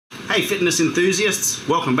Hey fitness enthusiasts,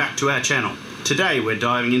 welcome back to our channel. Today we're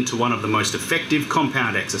diving into one of the most effective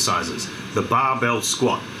compound exercises, the barbell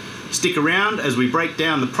squat. Stick around as we break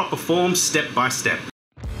down the proper form step by step.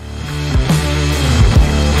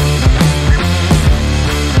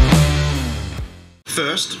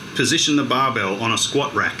 First, position the barbell on a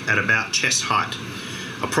squat rack at about chest height.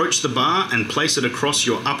 Approach the bar and place it across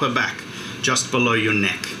your upper back, just below your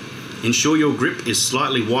neck. Ensure your grip is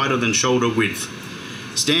slightly wider than shoulder width.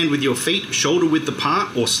 Stand with your feet shoulder width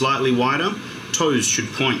apart or slightly wider. Toes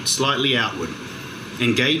should point slightly outward.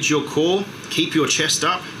 Engage your core, keep your chest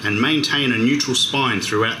up, and maintain a neutral spine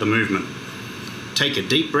throughout the movement. Take a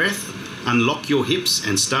deep breath, unlock your hips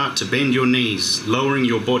and start to bend your knees, lowering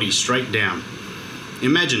your body straight down.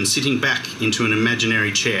 Imagine sitting back into an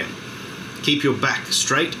imaginary chair. Keep your back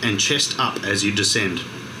straight and chest up as you descend.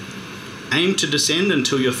 Aim to descend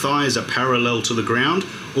until your thighs are parallel to the ground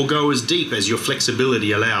or go as deep as your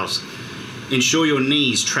flexibility allows. Ensure your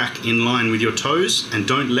knees track in line with your toes and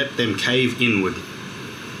don't let them cave inward.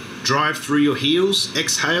 Drive through your heels,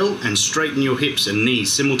 exhale and straighten your hips and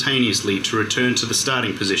knees simultaneously to return to the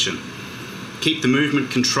starting position. Keep the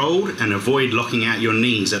movement controlled and avoid locking out your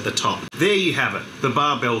knees at the top. There you have it, the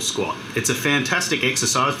barbell squat. It's a fantastic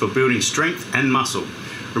exercise for building strength and muscle.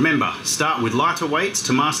 Remember, start with lighter weights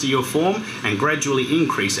to master your form and gradually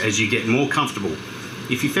increase as you get more comfortable.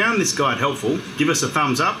 If you found this guide helpful, give us a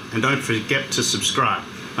thumbs up and don't forget to subscribe.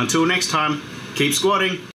 Until next time, keep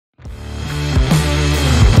squatting.